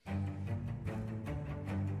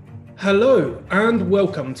Hello and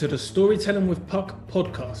welcome to the Storytelling with Puck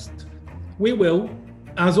podcast. We will,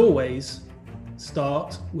 as always,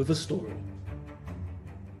 start with a story.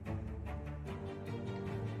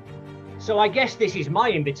 So I guess this is my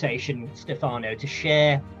invitation, Stefano, to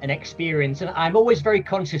share an experience. And I'm always very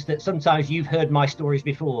conscious that sometimes you've heard my stories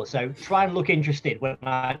before. So try and look interested when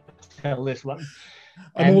I tell this one.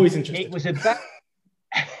 I'm always interested.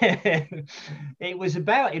 It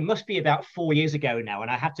must be about 4 years ago now,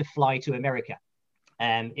 and I had to fly to America.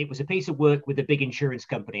 It was a piece of work with a big insurance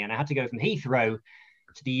company, and I had to go from Heathrow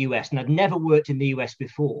to the US. And I'd never worked in the US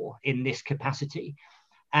before in this capacity.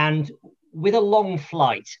 And with a long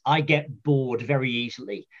flight, I get bored very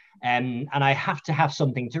easily, and I have to have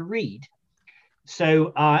something to read.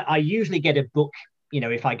 So I usually get a book,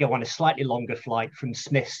 if I go on a slightly longer flight from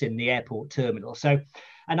Smith's in the airport terminal.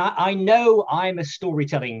 And I know I'm a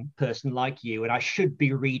storytelling person like you, and I should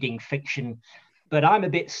be reading fiction, but I'm a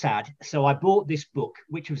bit sad. So I bought this book,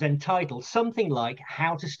 which was entitled something like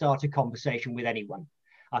How to Start a Conversation with Anyone.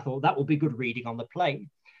 I thought that would be good reading on the plane.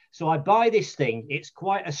 So I buy this thing. It's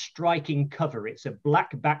quite a striking cover. It's a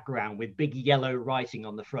black background with big yellow writing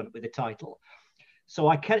on the front with the title. So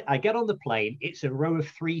I get on the plane. It's a row of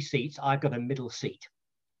 3 seats. I've got a middle seat.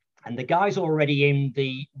 And the guy's already in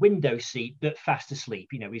the window seat, but fast asleep.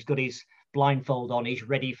 He's got his blindfold on. He's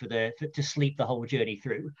ready to sleep the whole journey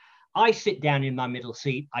through. I sit down in my middle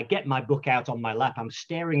seat. I get my book out on my lap. I'm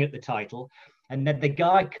staring at the title. And then the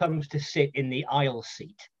guy comes to sit in the aisle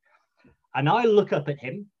seat. And I look up at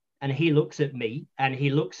him, and he looks at me, and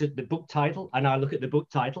he looks at the book title, and I look at the book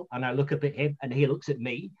title, and I look up at him, and he looks at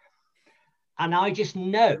me. And I just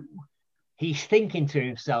know he's thinking to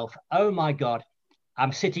himself, oh my God,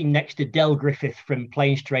 I'm sitting next to Del Griffith from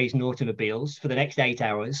Planes, Trains and Automobiles for the next 8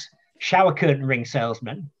 hours, shower curtain ring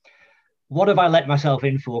salesman. What have I let myself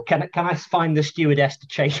in for? Can I find the stewardess to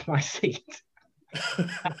change my seat?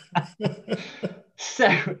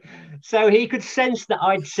 So he could sense that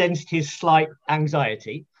I'd sensed his slight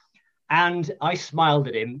anxiety, and I smiled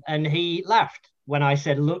at him, and he laughed when I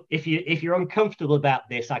said, look, if you're uncomfortable about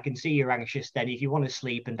this, I can see you're anxious. Then if you want to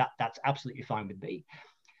sleep, and that's absolutely fine with me.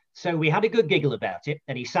 So we had a good giggle about it,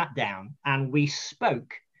 and he sat down, and we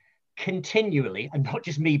spoke continually, and not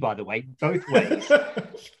just me, by the way, both ways,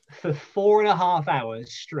 for 4.5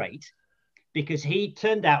 hours straight, because he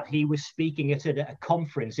turned out he was speaking at a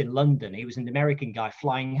conference in London. He was an American guy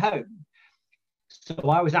flying home. So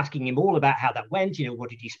I was asking him all about how that went, what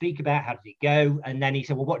did you speak about? How did it go? And then he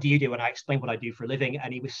said, well, what do you do? And I explained what I do for a living.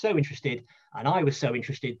 And he was so interested, and I was so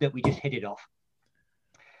interested that we just hit it off.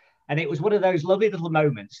 And it was one of those lovely little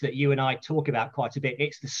moments that you and I talk about quite a bit.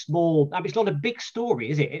 It's the small, it's not a big story,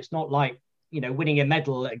 is it? It's not like, winning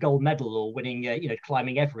a gold medal, or winning,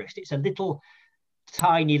 climbing Everest. It's a little,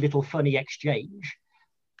 tiny, little funny exchange.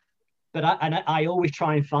 But I always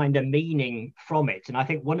try and find a meaning from it. And I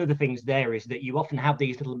think one of the things there is that you often have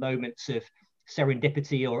these little moments of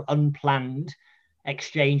serendipity or unplanned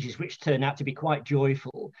exchanges, which turn out to be quite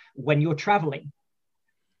joyful when you're traveling.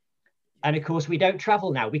 And of course, we don't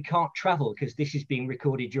travel now. We can't travel because this is being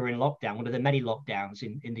recorded during lockdown, one of the many lockdowns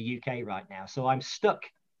in the UK right now. So I'm stuck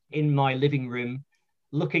in my living room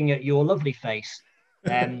looking at your lovely face.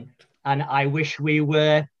 And I wish we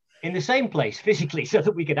were in the same place physically so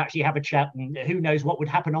that we could actually have a chat, and who knows what would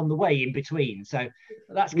happen on the way in between. So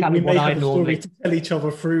that's kind of what I normally to tell each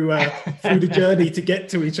other through the journey to get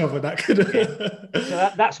to each other. That could.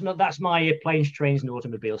 So that's my Planes, Trains and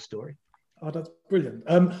Automobiles story. Oh, that's brilliant.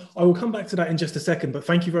 I will come back to that in just a second, but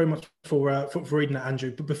thank you very much for reading that, Andrew.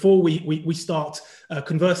 But before we start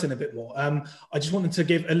conversing a bit more, I just wanted to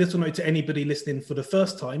give a little note to anybody listening for the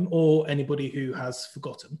first time, or anybody who has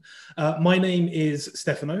forgotten. My name is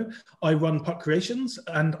Stefano. I run Puck Creations,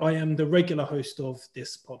 and I am the regular host of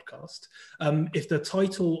this podcast. If the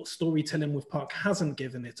title Storytelling with Puck hasn't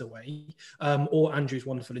given it away, or Andrew's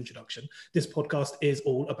wonderful introduction, this podcast is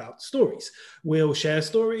all about stories. We'll share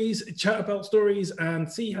stories, chat about stories,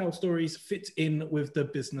 and see how stories fit in with the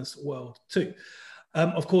business world too.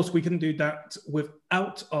 Of course, we can do that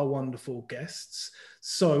without our wonderful guests.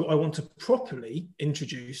 So I want to properly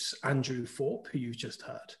introduce Andrew Thorpe, who you've just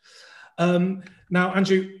heard. Now,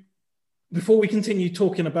 Andrew, before we continue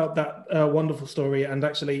talking about that wonderful story and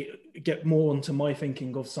actually get more onto my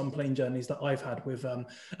thinking of some plane journeys that I've had with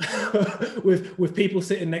with people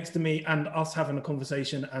sitting next to me and us having a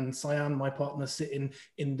conversation, and Cyan, my partner, sitting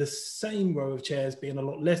in the same row of chairs being a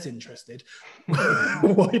lot less interested,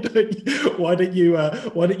 why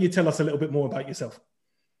don't you tell us a little bit more about yourself?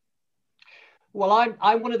 Well,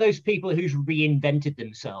 I'm one of those people who's reinvented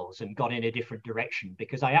themselves and gone in a different direction,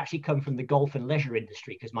 because I actually come from the golf and leisure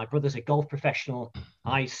industry, because my brother's a golf professional.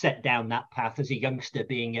 I set down that path as a youngster,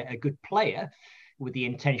 being a good player, with the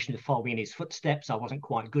intention of following in his footsteps. I wasn't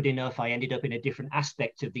quite good enough. I ended up in a different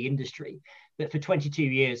aspect of the industry. But for 22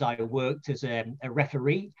 years, I worked as a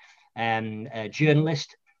referee, a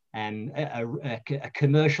journalist, a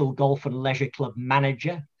commercial golf and leisure club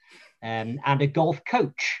manager, and a golf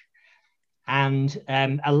coach. And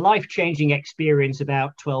a life-changing experience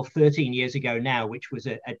about 12, 13 years ago now, which was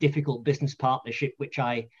a difficult business partnership, which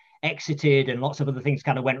I exited, and lots of other things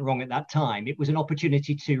kind of went wrong at that time. It was an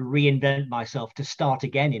opportunity to reinvent myself, to start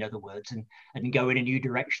again, in other words, and go in a new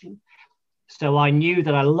direction. So I knew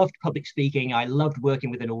that I loved public speaking. I loved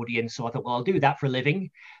working with an audience. So I thought, well, I'll do that for a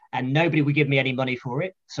living, and nobody would give me any money for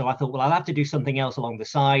it. So I thought, well, I'll have to do something else along the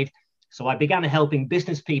side. So I began helping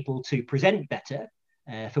business people to present better,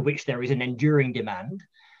 for which there is an enduring demand.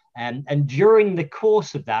 And during the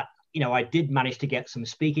course of that, I did manage to get some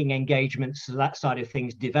speaking engagements, so that side of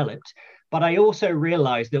things developed. But I also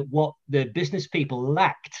realized that what the business people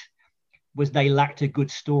lacked was they lacked a good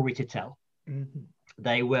story to tell. Mm-hmm.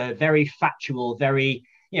 They were very factual, very,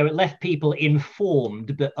 it left people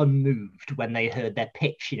informed but unmoved when they heard their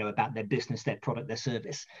pitch, about their business, their product, their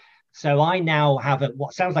service. So I now have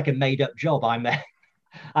what sounds like a made-up job. I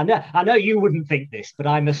know you wouldn't think this, but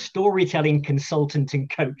I'm a storytelling consultant and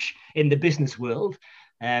coach in the business world.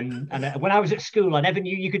 And when I was at school, I never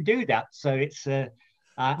knew you could do that. So it's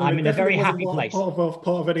I'm in a very happy place. Part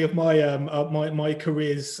of any of my my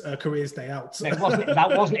careers day out.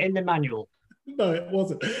 That wasn't in the manual. No, it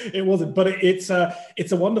wasn't. But it's a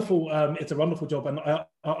wonderful job, and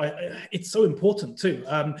it's so important too.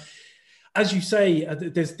 As you say,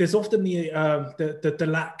 there's often the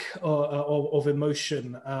lack of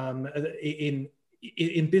emotion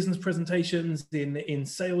in business presentations, in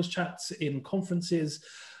sales chats, in conferences.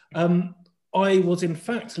 I was in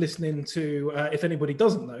fact listening to, if anybody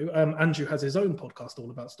doesn't know, Andrew has his own podcast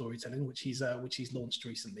all about storytelling, which he's launched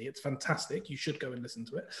recently. It's fantastic. You should go and listen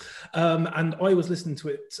to it. And I was listening to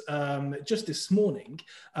it just this morning,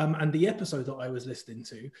 and the episode that I was listening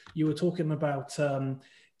to, you were talking about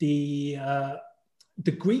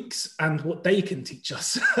the Greeks and what they can teach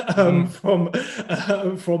us from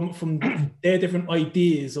their different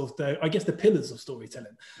ideas of the pillars of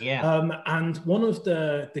storytelling. Yeah. And one of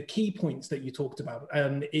the key points that you talked about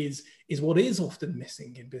is what is often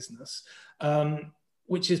missing in business,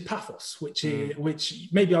 which is pathos, which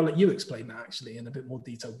maybe I'll let you explain that actually in a bit more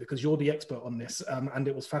detail, because you're the expert on this, and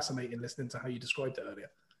it was fascinating listening to how you described it earlier.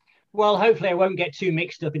 Well, hopefully I won't get too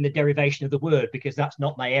mixed up in the derivation of the word, because that's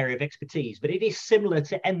not my area of expertise, but it is similar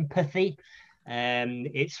to empathy.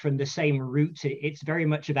 It's from the same root. It's very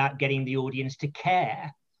much about getting the audience to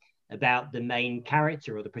care about the main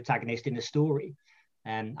character or the protagonist in the story.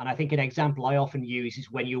 And I think an example I often use is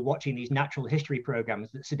when you're watching these natural history programs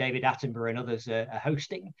that Sir David Attenborough and others are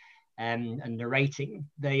hosting and narrating.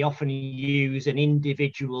 They often use an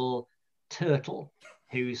individual turtle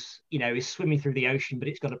who's is swimming through the ocean, but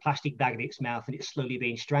it's got a plastic bag in its mouth and it's slowly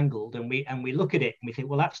being strangled. And we look at it and we think,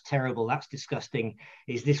 well, that's terrible, that's disgusting.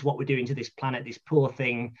 Is this what we're doing to this planet, this poor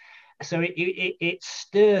thing? So it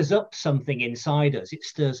stirs up something inside us. It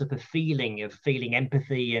stirs up a feeling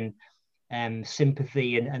empathy and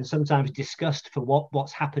sympathy and sometimes disgust for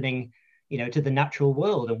what's happening, to the natural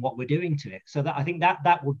world and what we're doing to it. So that I think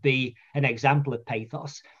that would be an example of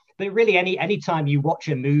pathos. But really, any time you watch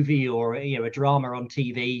a movie or a drama on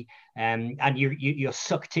TV, and you're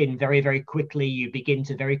sucked in very, very quickly, you begin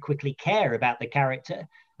to very quickly care about the character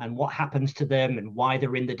and what happens to them and why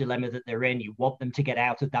they're in the dilemma that they're in. You want them to get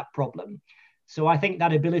out of that problem. So I think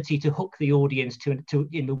that ability to hook the audience to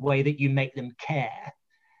in the way that you make them care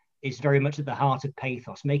is very much at the heart of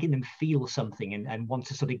pathos, making them feel something and want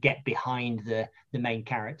to sort of get behind the main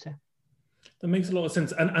character. That makes a lot of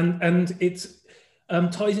sense, and it's.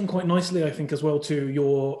 Ties in quite nicely, I think, as well to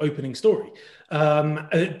your opening story.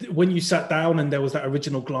 When you sat down and there was that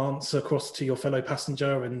original glance across to your fellow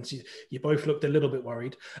passenger and you both looked a little bit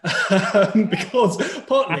worried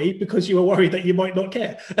because you were worried that you might not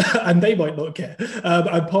care and they might not care,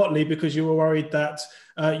 and partly because you were worried that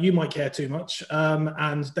you might care too much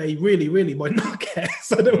and they really, really might not care.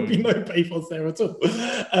 So there would be no pathos there at all.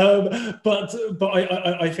 But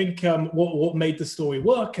I think what made the story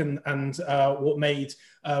work and what made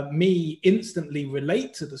me instantly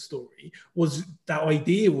relate to the story was that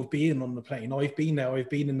idea of being on the plane. I've been there.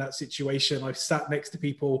 I've been in that situation. I've sat next to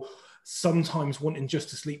people, sometimes wanting just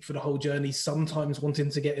to sleep for the whole journey, sometimes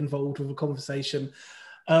wanting to get involved with a conversation.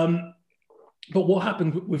 But what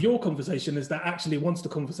happened with your conversation is that actually once the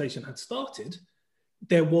conversation had started,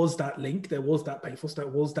 there was that link, there was that pathos, there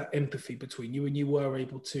was that empathy between you, and you were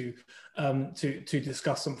able to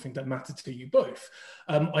discuss something that mattered to you both.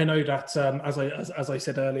 I know that as I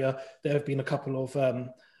said earlier, there have been a couple of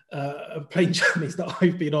plane journeys that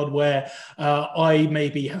I've been on where I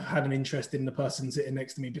maybe have had an interest in the person sitting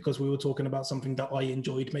next to me because we were talking about something that I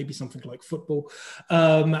enjoyed, maybe something like football,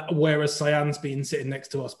 whereas Cyan's been sitting next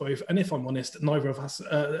to us both. And if I'm honest, neither of us,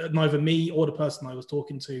 neither me or the person I was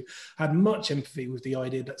talking to had much empathy with the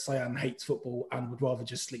idea that Cyan hates football and would rather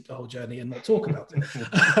just sleep the whole journey and not talk about it.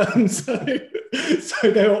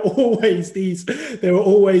 So there are always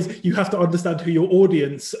you have to understand who your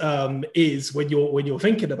audience is when you're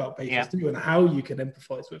thinking about pathos too, and how you can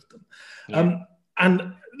empathize with them.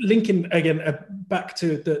 And linking again back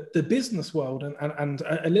to the business world and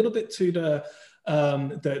a little bit to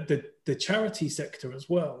the charity sector as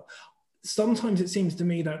well. Sometimes it seems to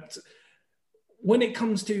me that when it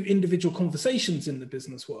comes to individual conversations in the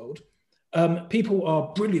business world, people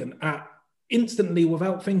are brilliant at instantly,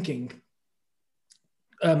 without thinking,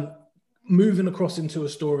 moving across into a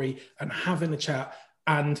story and having a chat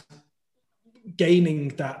and gaining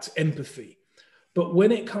that empathy. But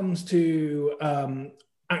when it comes to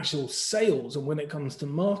actual sales and when it comes to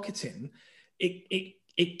marketing,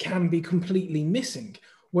 it can be completely missing.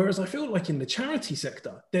 Whereas I feel like in the charity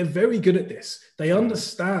sector, they're very good at this. They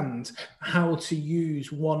understand how to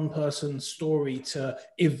use one person's story to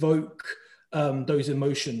evoke those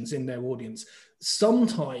emotions in their audience.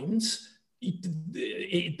 Sometimes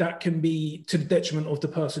that can be to the detriment of the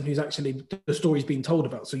person who's actually the story's being told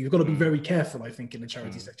about. So you've got to be very careful, I think, in the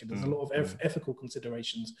charity sector. There's a lot of ethical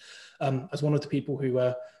considerations. As one of the people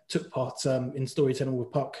who took part in Storytelling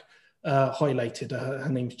with Puck highlighted, her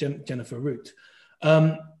name's Jennifer Root.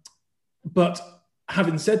 But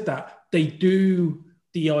having said that, they do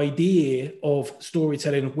the idea of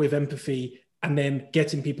storytelling with empathy and then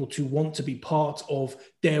getting people to want to be part of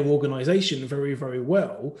their organization very, very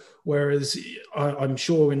well. Whereas I'm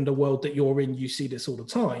sure in the world that you're in, you see this all the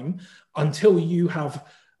time. Until you have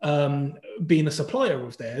been a supplier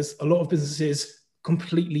of theirs, a lot of businesses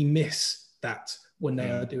completely miss that when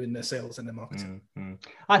they are doing their sales and their marketing.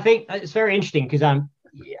 I think it's very interesting because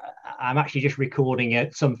I'm actually just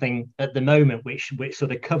recording something at the moment which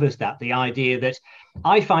sort of covers that. The idea that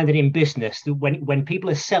I find that in business, that when people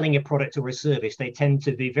are selling a product or a service, they tend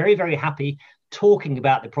to be very, very happy talking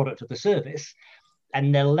about the product or the service,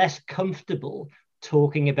 and they're less comfortable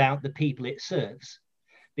talking about the people it serves,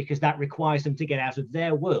 because that requires them to get out of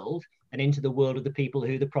their world and into the world of the people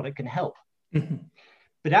who the product can help.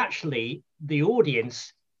 But actually, the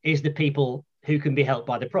audience is the people who can be helped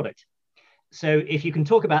by the product. So if you can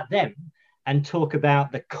talk about them and talk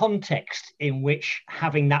about the context in which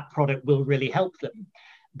having that product will really help them,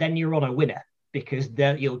 then you're on a winner, because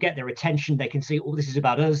you'll get their attention. They can see, oh, this is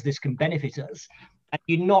about us, this can benefit us. And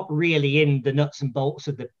you're not really in the nuts and bolts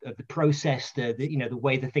of the process, the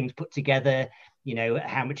way the thing's put together,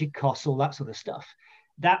 how much it costs, all that sort of stuff.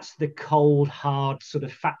 That's the cold, hard, sort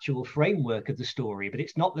of factual framework of the story, but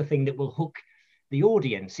it's not the thing that will hook the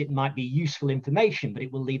audience. It might be useful information, but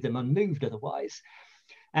it will leave them unmoved otherwise.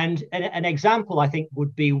 And an example, I think,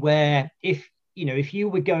 would be where if you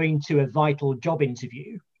were going to a vital job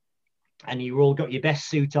interview and you all got your best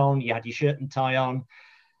suit on, you had your shirt and tie on,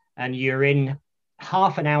 and you're in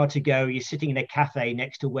half an hour to go, you're sitting in a cafe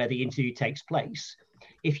next to where the interview takes place.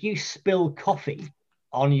 If you spill coffee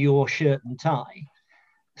on your shirt and tie,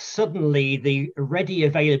 suddenly the ready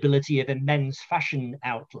availability of a men's fashion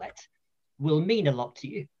outlet will mean a lot to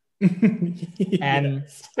you. And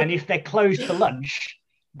if they're closed for lunch,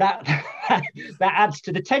 that adds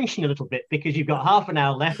to the tension a little bit, because you've got half an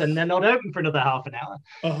hour left and they're not open for another half an hour.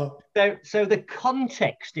 So the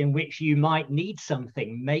context in which you might need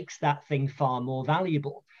something makes that thing far more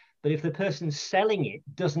valuable. But if the person selling it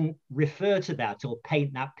doesn't refer to that or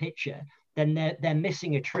paint that picture, then they're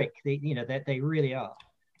missing a trick. They really are.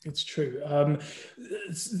 It's true.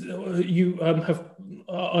 You have,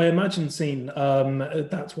 I imagine, seen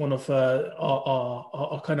that's one of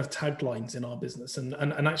our kind of taglines in our business, and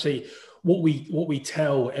actually what we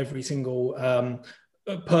tell every single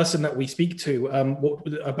person that we speak to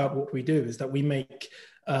about what we do is that we make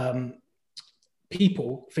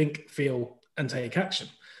people think, feel, and take action.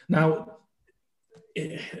 Now,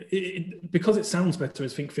 because it sounds better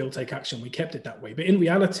as think, feel, take action, we kept it that way. But in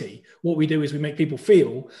reality, what we do is we make people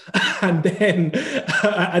feel, and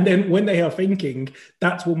then when they are thinking,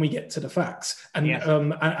 that's when we get to the facts. And Yes.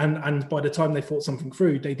 And by the time they thought something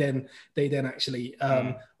through, they then actually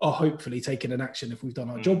are hopefully taking an action if we've done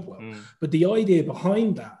our job well. But the idea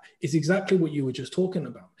behind that is exactly what you were just talking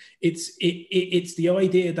about. It's the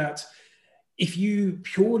idea that if you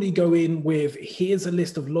purely go in with, here's a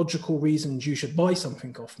list of logical reasons you should buy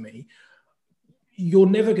something off me, you're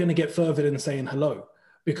never going to get further than saying hello,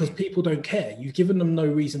 because people don't care. You've given them no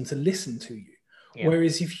reason to listen to you. Yeah.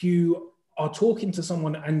 Whereas if you are talking to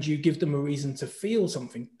someone and you give them a reason to feel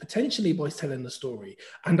something, potentially by telling the story,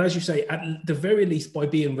 and as you say, at the very least by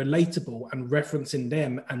being relatable and referencing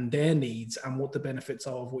them and their needs and what the benefits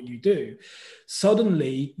are of what you do,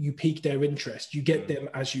 suddenly you pique their interest. You get them,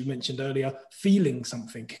 as you mentioned earlier, feeling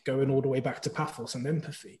something, going all the way back to pathos and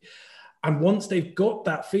empathy. And once they've got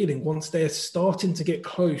that feeling, once they're starting to get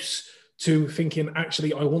close to thinking,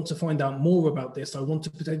 actually, I want to find out more about this, I want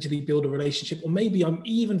to potentially build a relationship, or maybe I'm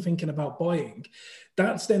even thinking about buying,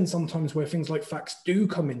 that's then sometimes where things like facts do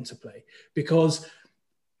come into play. Because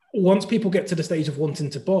once people get to the stage of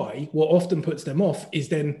wanting to buy, what often puts them off is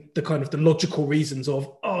then the kind of the logical reasons of,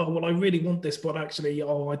 oh, well, I really want this, but actually,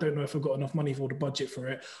 I don't know if I've got enough money for the budget for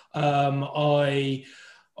it. I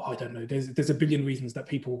don't know, there's a billion reasons that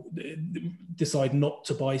people decide not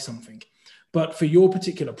to buy something. But for your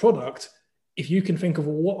particular product, if you can think of,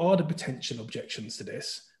 well, what are the potential objections to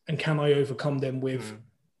this, and can I overcome them with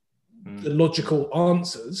the logical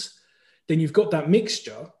answers, then you've got that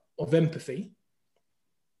mixture of empathy,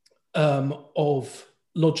 of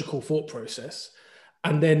logical thought process,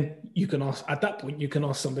 and then you can ask, at that point, you can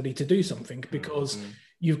ask somebody to do something, because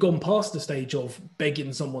you've gone past the stage of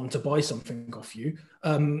begging someone to buy something off you,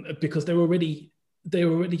 because they already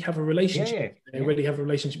have a relationship. They already have a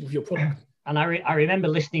relationship with your product. And I remember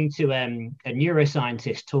listening to a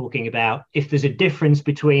neuroscientist talking about, if there's a difference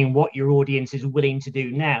between what your audience is willing to do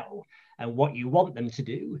now and what you want them to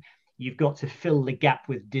do, you've got to fill the gap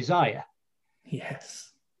with desire.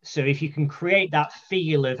 Yes. So if you can create that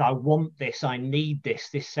feel of, I want this, I need this,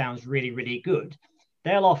 this sounds really, really good,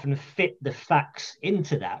 they'll often fit the facts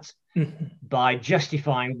into that by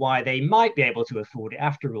justifying why they might be able to afford it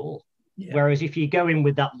after all. Yeah. Whereas if you go in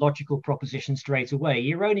with that logical proposition straight away,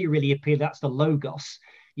 you're only really appealing, that's the logos,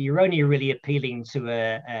 you're only really appealing to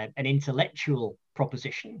an intellectual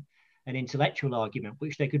proposition, an intellectual argument,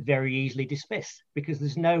 which they could very easily dismiss, because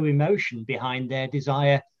there's no emotion behind their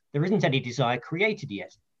desire. There isn't any desire created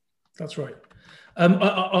yet. That's right.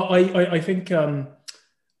 I think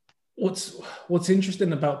what's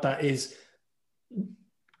interesting about that is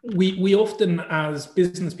we often, as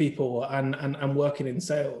business people and working in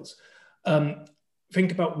sales,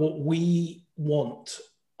 think about what we want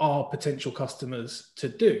our potential customers to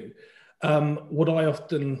do. What I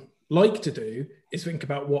often like to do is think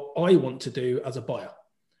about what I want to do as a buyer.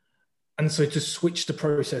 And so to switch the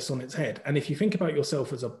process on its head. And if you think about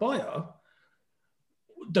yourself as a buyer,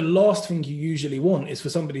 the last thing you usually want is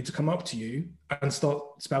for somebody to come up to you and start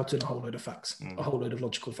spouting a whole load of facts, a whole load of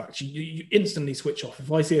logical facts. You instantly switch off.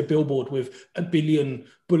 If I see a billboard with a billion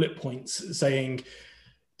bullet points saying,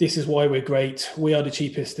 this is why we're great, we are the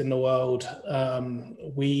cheapest in the world,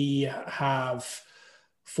 we have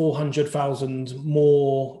 400,000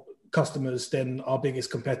 more customers than our biggest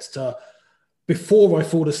competitor, before I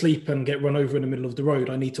fall asleep and get run over in the middle of the road,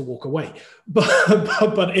 I need to walk away. But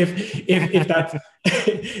if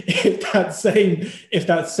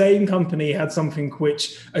that same company had something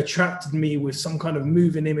which attracted me with some kind of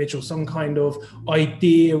moving image or some kind of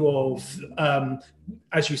idea of,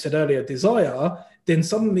 as you said earlier, desire, then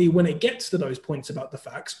suddenly when it gets to those points about the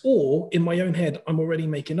facts, or in my own head, I'm already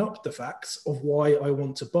making up the facts of why I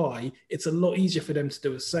want to buy, it's a lot easier for them to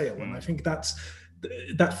do a sale. And I think that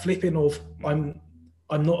flipping of I'm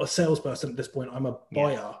not a salesperson at this point, I'm a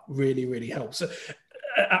buyer, really, really helps. So,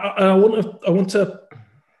 I want to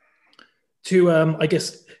I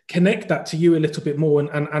guess connect that to you a little bit more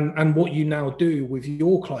and what you now do with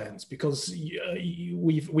your clients, because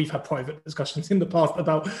we've had private discussions in the past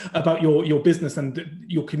about your business and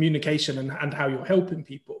your communication and how you're helping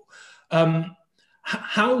people.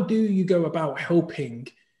 How do you go about helping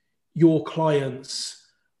your clients?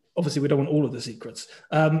 Obviously, we don't want all of the secrets,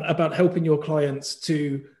 about helping your clients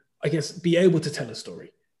to, I guess, be able to tell a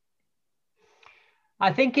story.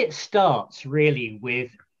 I think it starts really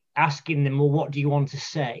with asking them, well, what do you want to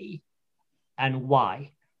say and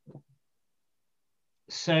why?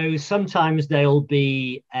 So sometimes they'll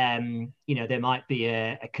be, there might be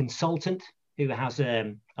a consultant who has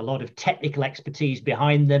a lot of technical expertise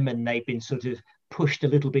behind them, and they've been sort of pushed a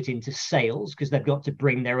little bit into sales because they've got to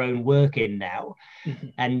bring their own work in now.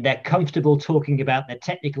 And they're comfortable talking about their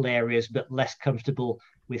technical areas, but less comfortable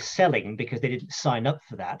with selling because they didn't sign up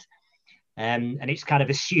for that. And it's kind of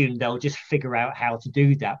assumed they'll just figure out how to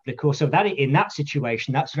do that. But of course, so that in that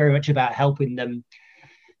situation, that's very much about helping them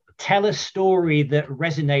tell a story that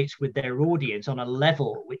resonates with their audience on a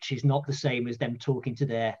level which is not the same as them talking to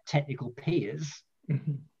their technical peers.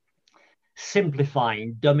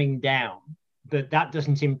 Simplifying, dumbing down, but that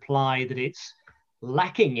doesn't imply that it's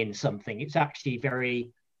lacking in something. It's actually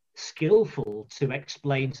very skillful to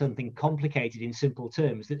explain something complicated in simple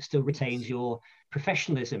terms that still retains your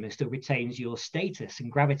professionalism and still retains your status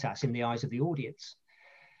and gravitas in the eyes of the audience.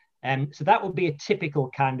 So that would be a typical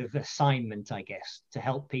kind of assignment, I guess, to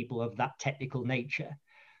help people of that technical nature.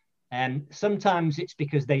 Sometimes it's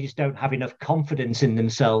because they just don't have enough confidence in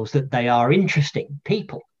themselves that they are interesting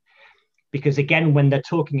people. Because again, when they're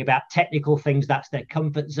talking about technical things, that's their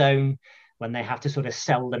comfort zone. When they have to sort of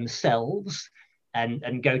sell themselves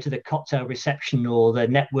and go to the cocktail reception or the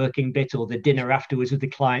networking bit or the dinner afterwards with the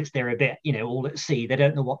clients, they're a bit, all at sea. They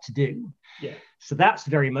don't know what to do. Yeah. So that's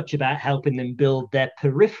very much about helping them build their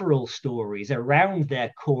peripheral stories around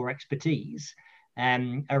their core expertise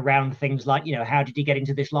and around things like, how did you get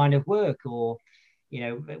into this line of work? Or,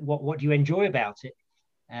 what do you enjoy about it?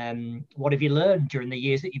 What have you learned during the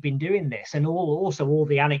years that you've been doing this? And also all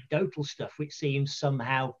the anecdotal stuff, which seems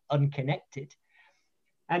somehow unconnected.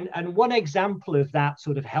 And one example of that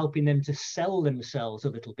sort of helping them to sell themselves a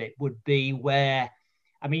little bit would be where,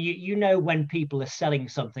 when people are selling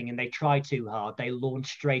something and they try too hard, they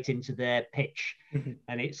launch straight into their pitch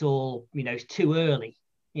and it's all, it's too early,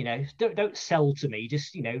 don't sell to me,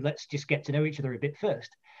 just, let's just get to know each other a bit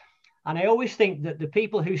first. And I always think that the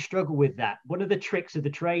people who struggle with that, one of the tricks of the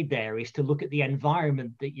trade there is to look at the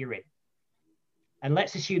environment that you're in. And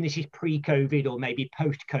let's assume this is pre-COVID or maybe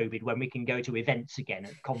post-COVID when we can go to events again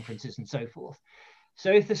at conferences and so forth.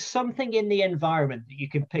 So if there's something in the environment that you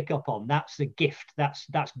can pick up on, that's a gift, that's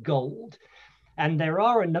gold. And there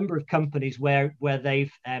are a number of companies where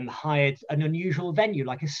they've hired an unusual venue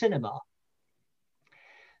like a cinema.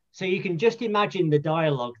 So you can just imagine the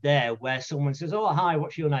dialogue there where someone says, "Oh, hi,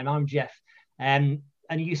 what's your name? I'm Jeff." And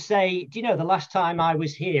you say, "Do you know, the last time I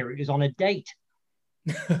was here, it was on a date."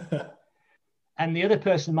 And the other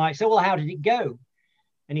person might say, "Well, how did it go?"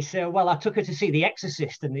 And he said, "Well, I took her to see The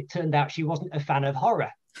Exorcist and it turned out she wasn't a fan of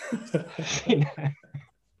horror."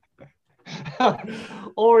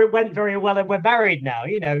 Or it went very well and we're married now,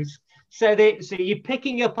 So you're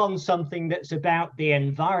picking up on something that's about the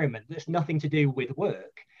environment, that's nothing to do with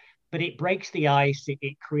work. But it breaks the ice,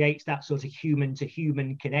 it creates that sort of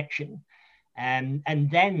human-to-human connection. And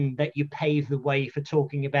then that you pave the way for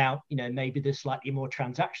talking about, maybe the slightly more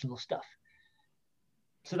transactional stuff.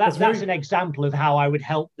 So that's an example of how I would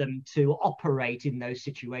help them to operate in those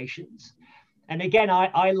situations. And again,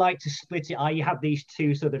 I like to split it. I have these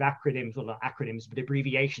two sort of acronyms, well, not acronyms, but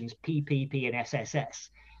abbreviations, PPP and SSS.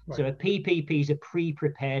 Right. So a PPP is a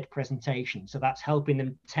pre-prepared presentation. So that's helping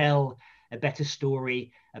them tell a better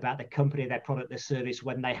story about the company, their product, their service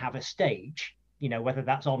when they have a stage, whether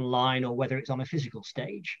that's online or whether it's on a physical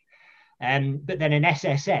stage. But then an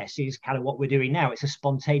SSS is kind of what we're doing now. It's a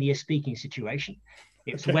spontaneous speaking situation.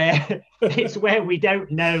 It's where we don't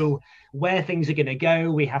know where things are going to go.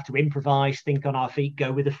 We have to improvise, think on our feet,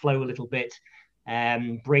 go with the flow a little bit,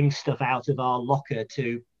 bring stuff out of our locker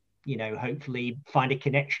to, hopefully find a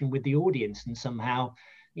connection with the audience and somehow,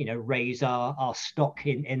 raise our stock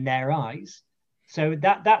in their eyes. So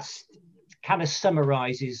that's kind of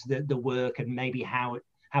summarizes the work and maybe how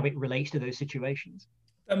it relates to those situations.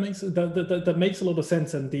 That makes a lot of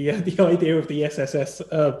sense, and the idea of the SSS.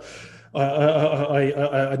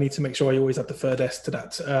 I need to make sure I always add the third S to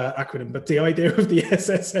that acronym. But the idea of the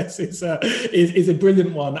SSS is a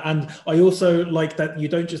brilliant one, and I also like that you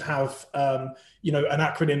don't just have an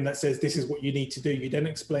acronym that says this is what you need to do. You then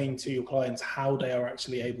explain to your clients how they are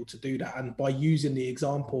actually able to do that, and by using the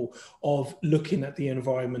example of looking at the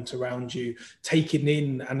environment around you, taking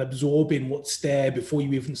in and absorbing what's there before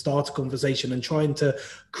you even start a conversation, and trying to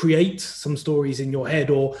create some stories in your head.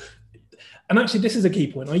 And actually, this is a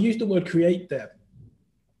key point. I use the word create there.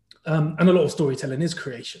 And a lot of storytelling is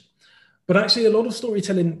creation. But actually, a lot of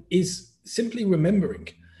storytelling is simply remembering.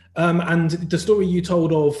 And the story you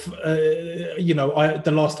told of,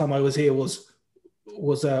 the last time I was here was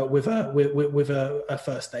with a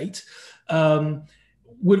first date,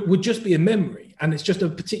 would just be a memory. And it's just a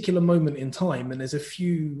particular moment in time. And there's a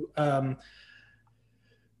few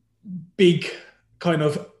big kind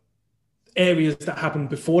of areas that happened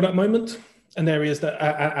before that moment. and areas that,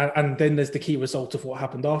 and then there's the key result of what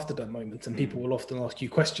happened after that moment, and people will often ask you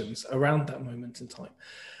questions around that moment in time.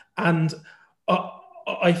 And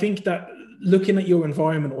I think that looking at your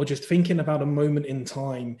environment or just thinking about a moment in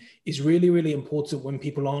time is really, really important when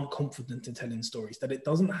people aren't confident in telling stories, that it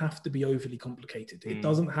doesn't have to be overly complicated. It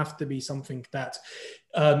doesn't have to be something that,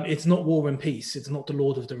 it's not War and Peace. It's not The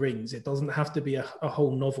Lord of the Rings. It doesn't have to be a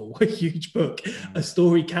whole novel, a huge book. A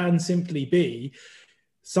story can simply be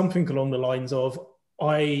something along the lines of,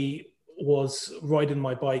 I was riding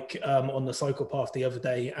my bike on the cycle path the other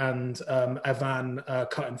day, and a van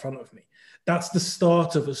cut in front of me. That's the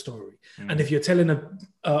start of a story. And if you're telling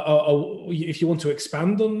if you want to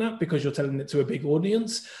expand on that because you're telling it to a big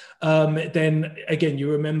audience, then again,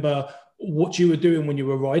 you remember what you were doing when you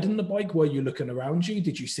were riding the bike. Were you looking around you?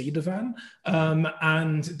 Did you see the van?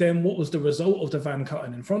 And then what was the result of the van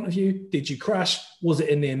cutting in front of you? Did you crash? Was it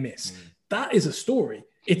a near miss? That is a story.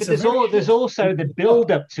 There's also the build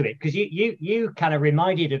up to it, because you kind of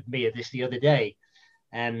reminded me of this the other day.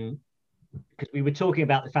 Because we were talking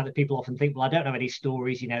about the fact that people often think, well, I don't know any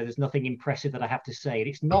stories, there's nothing impressive that I have to say. And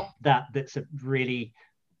it's not that's a really,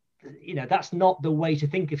 that's not the way to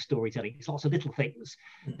think of storytelling. It's lots of little things.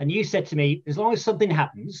 And you said to me, as long as something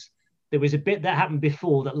happens, there was a bit that happened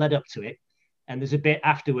before that led up to it, and there's a bit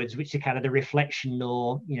afterwards, which is kind of the reflection,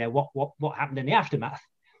 or, what happened in the aftermath.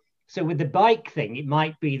 So with the bike thing, it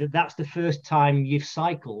might be that that's the first time you've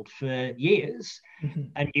cycled for years,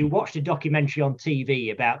 and you watched a documentary on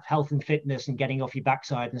TV about health and fitness and getting off your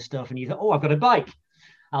backside and stuff, and you thought, oh, I've got a bike,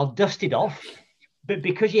 I'll dust it off. But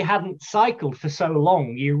because you hadn't cycled for so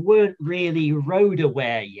long, you weren't really road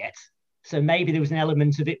aware yet. So maybe there was an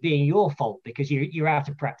element of it being your fault because you're out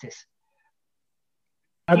of practice.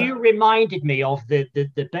 You reminded me of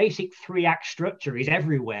the basic 3-act structure is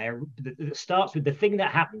everywhere. That starts with the thing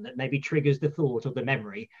that happened that maybe triggers the thought or the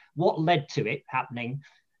memory, what led to it happening,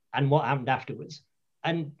 and what happened afterwards.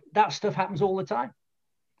 And that stuff happens all the time.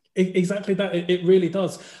 Exactly that. It really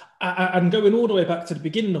does. And going all the way back to the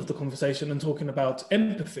beginning of the conversation and talking about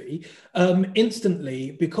empathy,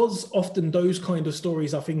 instantly, because often those kind of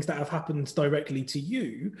stories are things that have happened directly to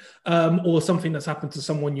you, or something that's happened to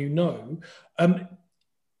someone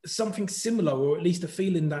something similar, or at least a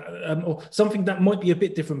feeling that, or something that might be a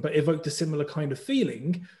bit different but evoked a similar kind of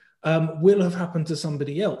feeling, will have happened to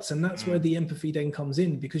somebody else. And that's where the empathy then comes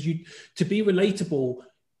in, because to be relatable,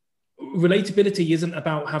 relatability isn't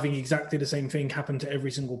about having exactly the same thing happen to every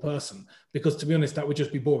single person, because to be honest, that would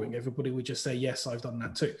just be boring. Everybody would just say, yes, I've done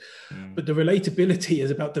that too. But the relatability is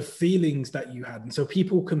about the feelings that you had. And so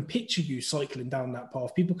people can picture you cycling down that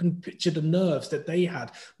path. People can picture the nerves that they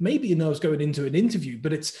had, maybe nerves going into an interview,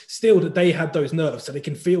 but it's still that they had those nerves, so they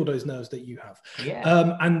can feel those nerves that you have.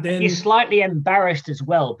 And then you're slightly embarrassed as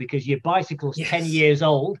well, because your bicycle's 10 years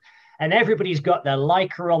old and everybody's got their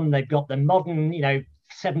Lycra on, they've got the modern,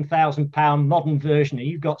 £7,000 modern version, and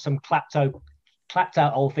you've got some clapped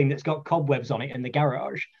out old thing that's got cobwebs on it in the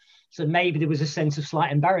garage. So maybe there was a sense of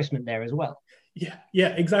slight embarrassment there as well. Yeah,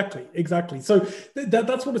 exactly. So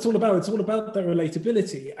that's what it's all about. It's all about the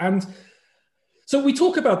relatability. And so we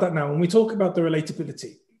talk about that now, and we talk about the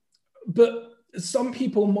relatability. But some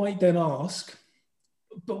people might then ask,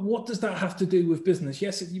 but what does that have to do with business?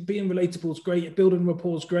 Yes, being relatable is great. Building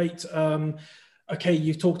rapport is great. Okay,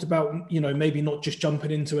 you've talked about, maybe not just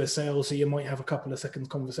jumping into a sale, so you might have a couple of seconds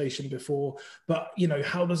conversation before, but,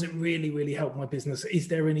 how does it really, really help my business? Is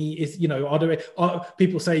there any,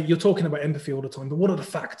 people say you're talking about empathy all the time, but what are the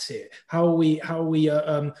facts here? How are we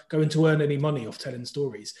going to earn any money off telling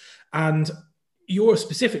stories? And you're a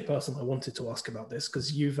specific person I wanted to ask about this,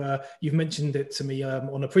 because you've mentioned it to me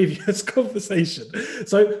on a previous conversation.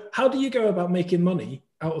 So how do you go about making money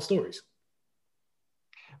out of stories?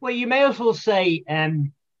 Well, you may as well say the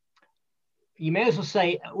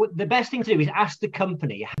best thing to do is ask the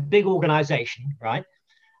company, a big organization, right?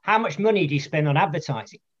 How much money do you spend on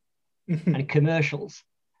advertising and commercials?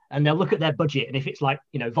 And they'll look at their budget, and if it's like,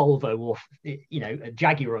 Volvo or, a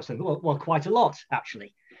Jaguar or something, well, quite a lot,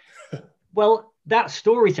 actually. Well, that's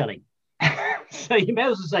storytelling. So you may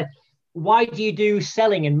as well say, why do you do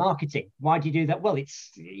selling and marketing? Why do you do that? Well, it's,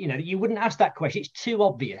 you wouldn't ask that question. It's too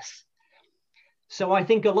obvious. So I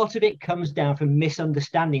think a lot of it comes down from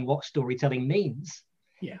misunderstanding what storytelling means.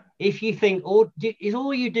 Yeah. If you think all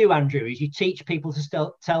you do, Andrew, is you teach people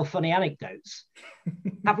to tell funny anecdotes,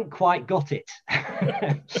 haven't quite got it.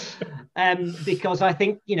 Because I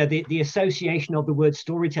think, the association of the word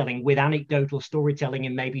storytelling with anecdotal storytelling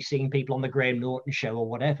and maybe seeing people on the Graham Norton show or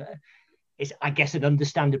whatever is, I guess, an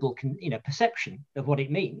understandable, perception of what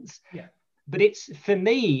it means. Yeah. But for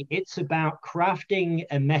me, it's about crafting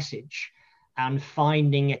a message and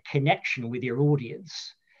finding a connection with your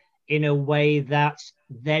audience in a way that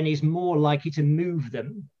then is more likely to move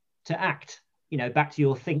them to act, back to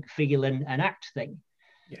your think, feel, and act thing.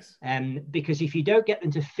 Yes. Because if you don't get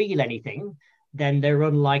them to feel anything, then they're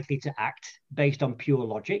unlikely to act based on pure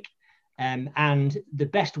logic. And the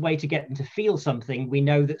best way to get them to feel something, we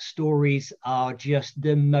know that stories are just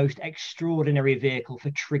the most extraordinary vehicle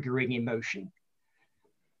for triggering emotion.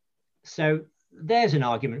 So there's an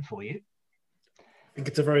argument for you. I think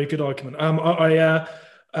it's a very good argument. I'm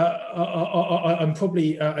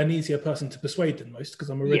probably an easier person to persuade than most because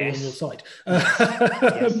I'm already on your side.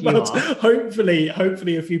 Yes, but hopefully,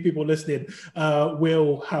 a few people listening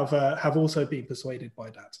will have also been persuaded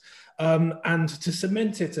by that. And to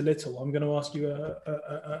cement it a little, I'm going to ask you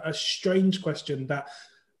a strange question that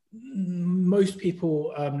most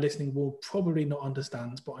people listening will probably not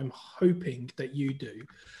understand, but I'm hoping that you do.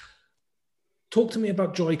 Talk to me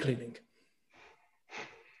about dry cleaning.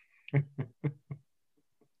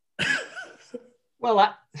 Well,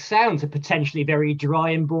 that sounds a potentially very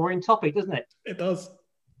dry and boring topic, doesn't it? It does.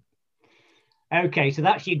 Okay, so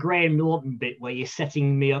that's your Graham Norton bit where you're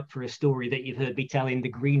setting me up for a story that you've heard me tell in the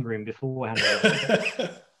green room beforehand.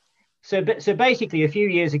 So basically, a few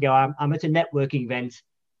years ago, I'm at a networking event.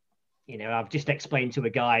 I've just explained to a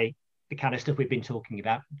guy the kind of stuff we've been talking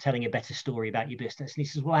about, telling a better story about your business. And he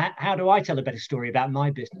says, well, how do I tell a better story about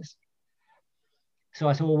my business? So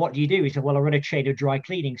I said, well, what do you do? He said, well, I run a chain of dry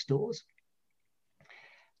cleaning stores.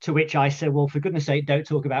 To which I said, well, for goodness sake, don't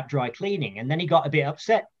talk about dry cleaning. And then he got a bit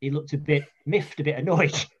upset. He looked a bit miffed, a bit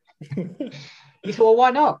annoyed. He said, well, why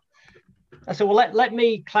not? I said, well, let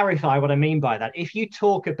me clarify what I mean by that. If you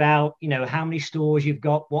talk about, how many stores you've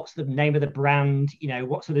got, what's the name of the brand,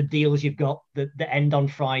 what sort of deals you've got that end on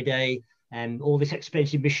Friday, and all this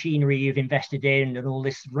expensive machinery you've invested in, and all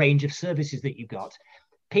this range of services that you've got,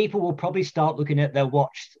 people will probably start looking at their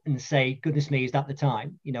watch and say, goodness me, is that the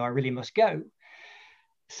time? I really must go.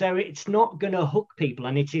 So it's not going to hook people,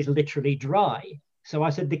 and it is literally dry. So I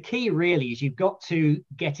said, the key really is you've got to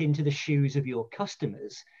get into the shoes of your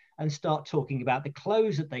customers and start talking about the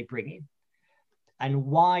clothes that they bring in and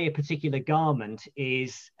why a particular garment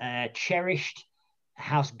is cherished,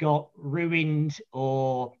 has got ruined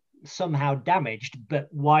or somehow damaged, but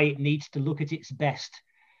why it needs to look at its best,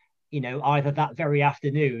 either that very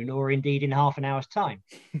afternoon or indeed in half an hour's time.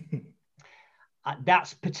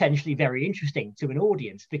 That's potentially very interesting to an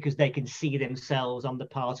audience because they can see themselves on the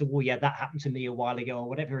part of, well, yeah, that happened to me a while ago or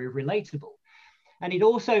whatever, relatable. And it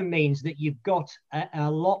also means that you've got a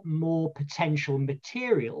lot more potential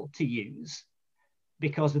material to use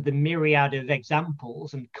because of the myriad of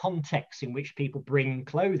examples and contexts in which people bring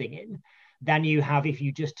clothing in than you have if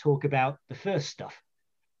you just talk about the first stuff.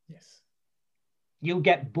 Yes. You'll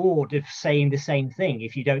get bored of saying the same thing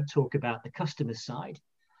if you don't talk about the customer side.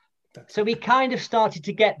 So he kind of started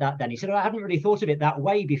to get that then. He said, I hadn't really thought of it that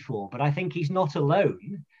way before, but I think he's not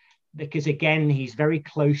alone because, again, he's very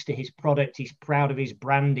close to his product. He's proud of his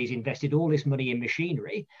brand. He's invested all this money in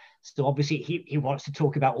machinery. So obviously he wants to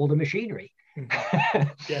talk about all the machinery.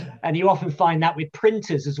 Yeah. And you often find that with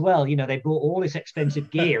printers as well. They bought all this expensive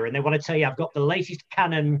gear and they want to tell you, I've got the latest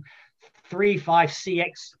Canon 35CX.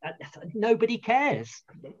 Nobody cares.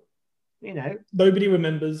 Nobody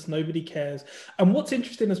remembers, nobody cares. And what's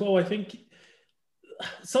interesting as well, I think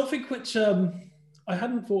something which I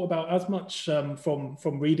hadn't thought about as much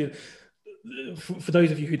from reading. For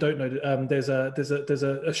those of you who don't know, there's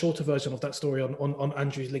a shorter version of that story on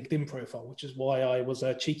Andrew's LinkedIn profile, which is why I was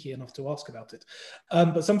cheeky enough to ask about it.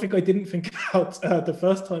 But something I didn't think about the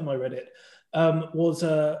first time I read it was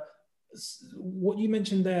what you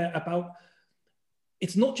mentioned there about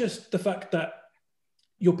it's not just the fact that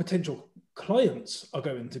your potential clients are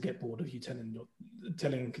going to get bored of you telling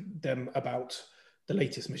them about the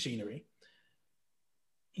latest machinery.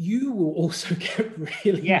 You will also get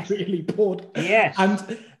really bored. Yes.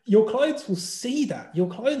 And your clients will see that. Your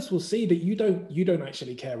clients will see that you don't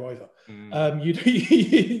actually care either.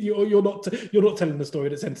 You're not telling the story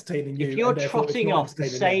that's entertaining you. If you're trotting off the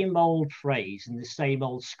same old phrase and the same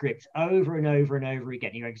old script over and over and over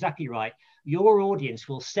again, you're exactly right. Your audience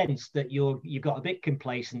will sense that you've got a bit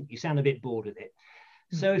complacent, you sound a bit bored of it.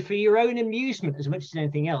 So for your own amusement as much as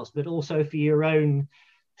anything else, but also for your own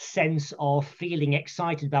sense of feeling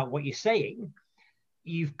excited about what you're saying,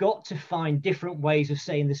 you've got to find different ways of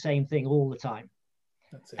saying the same thing all the time.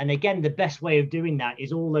 And again, the best way of doing that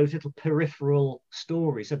is all those little peripheral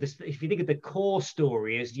stories. So if you think of the core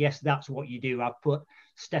story as, yes, that's what you do, I've put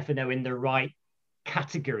Stefano in the right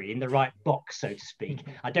category, in the right box, so to speak.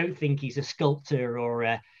 I don't think he's a sculptor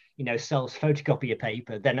or sells photocopier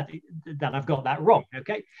paper, then I've got that wrong.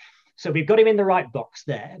 Okay. So we've got him in the right box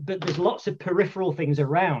there, but there's lots of peripheral things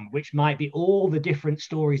around, which might be all the different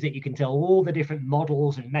stories that you can tell, all the different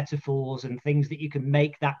models and metaphors and things that you can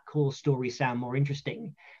make that core story sound more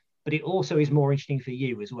interesting. But it also is more interesting for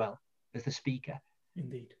you as well as the speaker.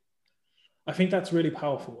 Indeed. I think that's really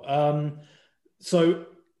powerful. So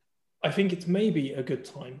I think it's maybe a good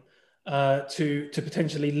time to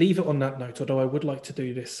potentially leave it on that note, although I would like to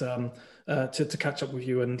do this to catch up with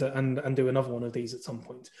you and do another one of these at some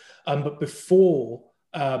point. But before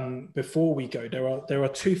we go, there are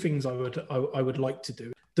two things I would like to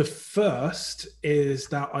do. The first is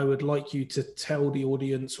that I would like you to tell the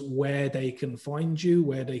audience where they can find you,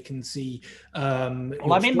 where they can see.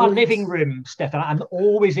 Well, I'm in my living room, Stefan. I'm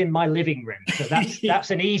always in my living room, so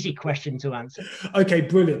that's an easy question to answer. Okay,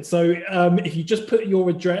 brilliant. So if you just put your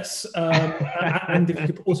address and if you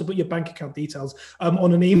could also put your bank account details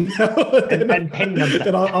on an email and PIN number,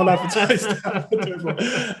 then I'll advertise that to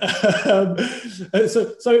everyone.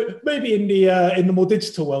 So maybe in the more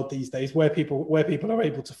digital world these days, where people are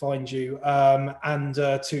able to find you and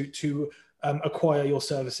to acquire your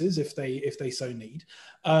services if they so need,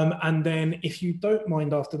 and then if you don't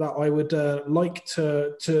mind, after that, I would like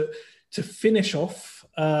to finish off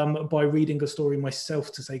by reading a story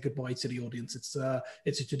myself to say goodbye to the audience. It's a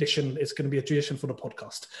tradition. It's going to be a tradition for the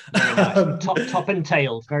podcast. Very nice. Top and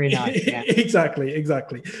tail. Very nice. Yeah.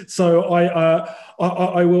 Exactly. So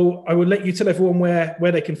I will let you tell everyone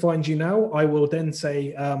where they can find you now. I will then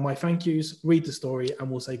say my thank yous, read the story,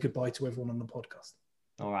 and we'll say goodbye to everyone on the podcast.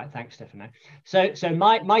 All right, thanks, Stefano. So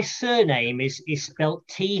my surname is spelled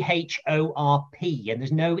Thorp, and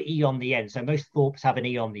there's no E on the end. So most Thorpes have an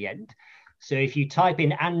E on the end. So if you type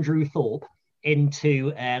in Andrew Thorp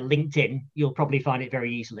into LinkedIn, you'll probably find it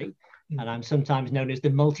very easily. And I'm sometimes known as the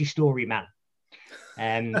multi-story man,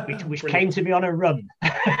 which came to me on a run.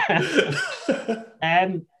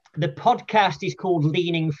 The podcast is called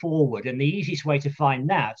Leaning Forward, and the easiest way to find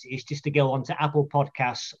that is just to go onto Apple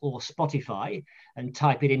Podcasts or Spotify and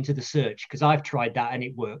type it into the search, because I've tried that and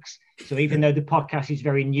it works. So even though the podcast is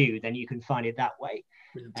very new, then you can find it that way.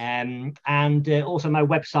 And also my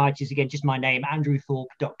website is, again, just my name,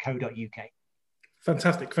 andrewthorpe.co.uk.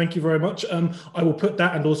 Fantastic. Thank you very much. I will put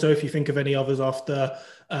that, and also if you think of any others after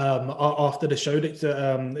the show,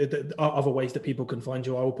 other ways that people can find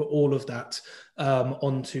you, I will put all of that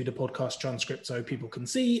onto the podcast transcript so people can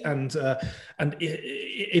see. And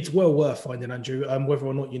it's well worth finding Andrew, whether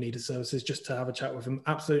or not you need his services, just to have a chat with him.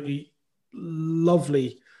 Absolutely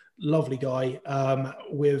lovely guy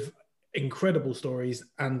with incredible stories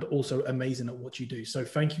and also amazing at what you do. So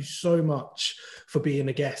thank you so much for being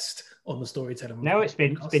a guest on the Storytelling. No, it's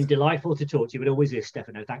been delightful to talk to you. It always is,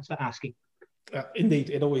 Stefano. Thanks for asking. Indeed,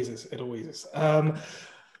 it always is.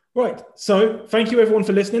 Right. So thank you everyone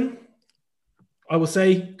for listening. I will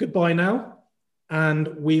say goodbye now, and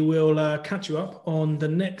we will catch you up on the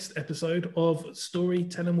next episode of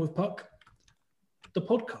Storytelling with Puck, the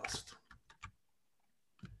podcast.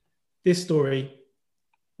 This story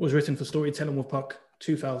was written for Storytelling with Puck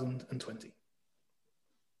 2020.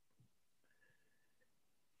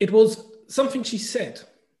 It was something she said.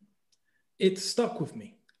 It stuck with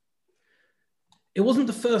me. It wasn't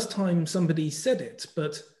the first time somebody said it,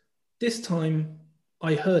 but this time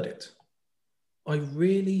I heard it. I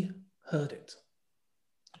really heard it.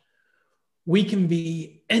 We can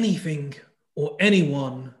be anything or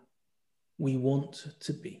anyone we want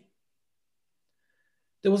to be.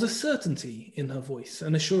 There was a certainty in her voice,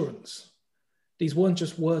 an assurance. These weren't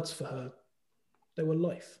just words for her, they were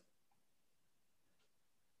life.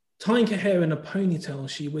 Tying her hair in a ponytail,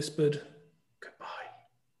 she whispered, "Goodbye."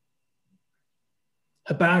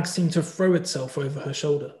 Her bag seemed to throw itself over her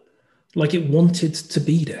shoulder, like it wanted to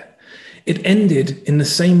be there. It ended in the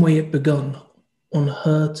same way it begun, on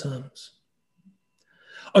her terms.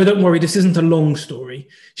 Oh, don't worry, this isn't a long story.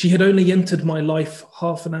 She had only entered my life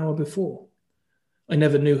half an hour before. I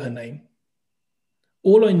never knew her name.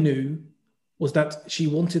 All I knew was that she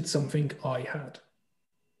wanted something I had.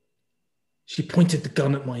 She pointed the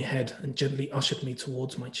gun at my head and gently ushered me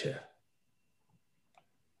towards my chair.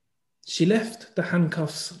 She left the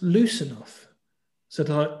handcuffs loose enough so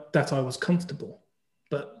that I was comfortable,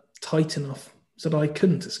 but tight enough so that I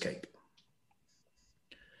couldn't escape.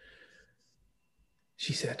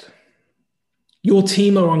 She said, "Your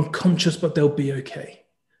team are unconscious, but they'll be okay.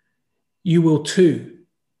 You will too,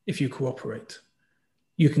 if you cooperate.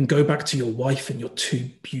 You can go back to your wife and your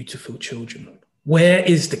two beautiful children. Where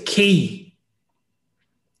is the key?"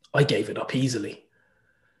 I gave it up easily.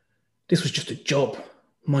 This was just a job.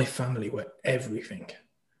 My family were everything.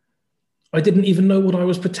 I didn't even know what I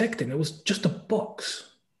was protecting. It was just a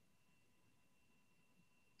box.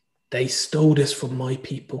 They stole this from my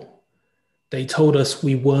people. They told us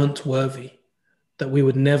we weren't worthy, that we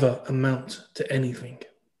would never amount to anything.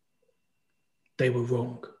 They were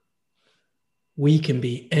wrong. We can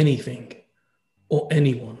be anything or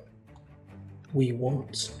anyone we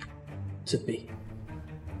want to be.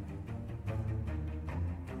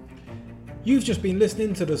 You've just been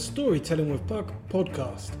listening to the Storytelling with Pug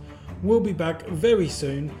podcast. We'll be back very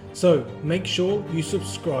soon, so make sure you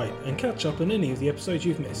subscribe and catch up on any of the episodes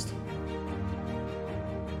you've missed.